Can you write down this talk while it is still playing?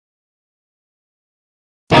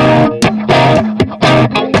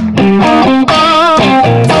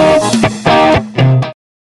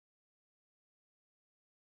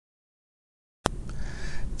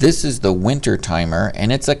This is the winter timer,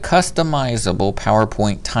 and it's a customizable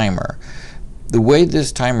PowerPoint timer. The way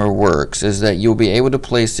this timer works is that you'll be able to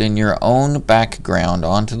place in your own background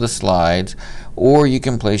onto the slides, or you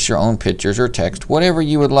can place your own pictures or text, whatever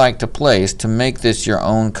you would like to place to make this your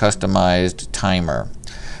own customized timer.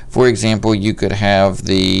 For example, you could have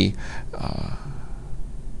the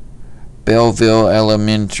Belleville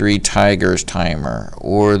Elementary Tigers timer,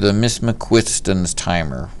 or the Miss McQuiston's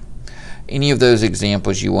timer. Any of those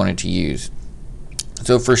examples you wanted to use.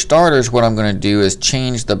 So for starters, what I'm going to do is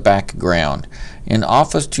change the background. In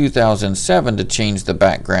Office 2007, to change the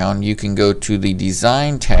background, you can go to the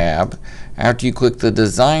Design tab. After you click the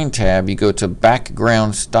Design tab, you go to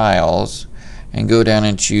Background Styles and go down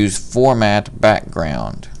and choose Format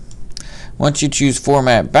Background. Once you choose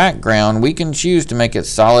Format Background, we can choose to make it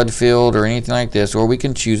solid filled or anything like this, or we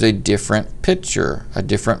can choose a different picture, a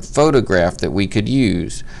different photograph that we could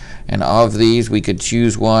use. And of these, we could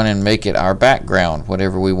choose one and make it our background,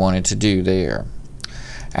 whatever we wanted to do there.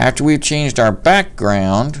 After we've changed our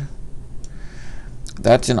background,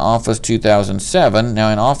 that's in Office 2007. Now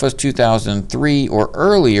in Office 2003 or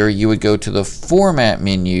earlier, you would go to the Format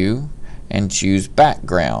menu and choose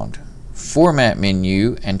Background. Format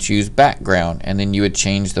menu and choose Background, and then you would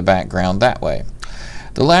change the background that way.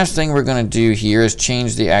 The last thing we're going to do here is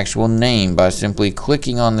change the actual name by simply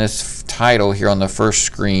clicking on this title here on the first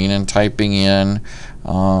screen and typing in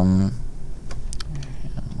Elementary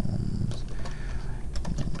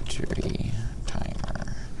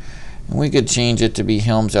Timer. And we could change it to be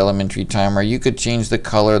Helms Elementary Timer. You could change the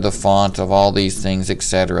color, the font of all these things,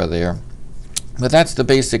 etc. there. But that's the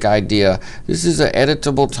basic idea. This is an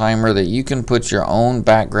editable timer that you can put your own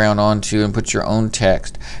background onto and put your own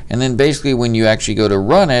text. And then basically when you actually go to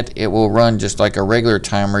run it, it will run just like a regular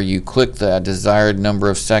timer. You click the desired number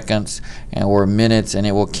of seconds or minutes and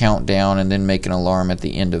it will count down and then make an alarm at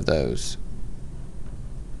the end of those.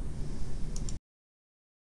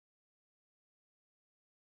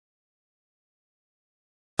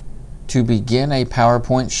 To begin a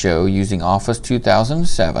PowerPoint show using Office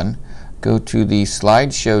 2007, go to the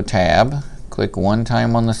Slideshow tab, click one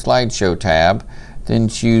time on the Slideshow tab, then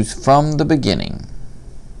choose From the Beginning.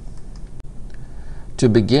 To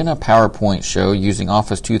begin a PowerPoint show using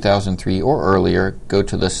Office 2003 or earlier, go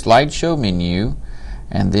to the Slideshow menu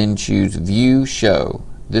and then choose View Show.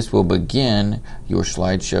 This will begin your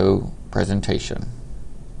slideshow presentation.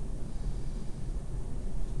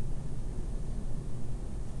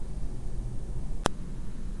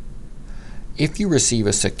 If you receive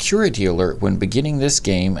a security alert when beginning this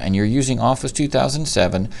game and you're using Office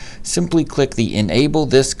 2007, simply click the Enable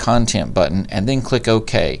This Content button and then click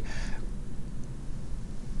OK.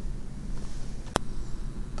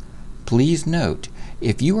 Please note,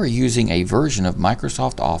 if you are using a version of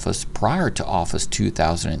Microsoft Office prior to Office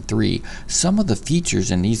 2003, some of the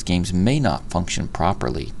features in these games may not function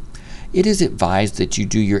properly. It is advised that you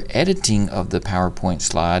do your editing of the PowerPoint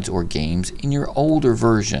slides or games in your older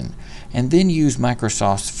version, and then use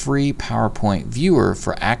Microsoft's free PowerPoint viewer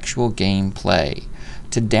for actual gameplay.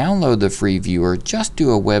 To download the free viewer, just do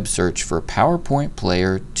a web search for PowerPoint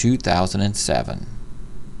Player 2007.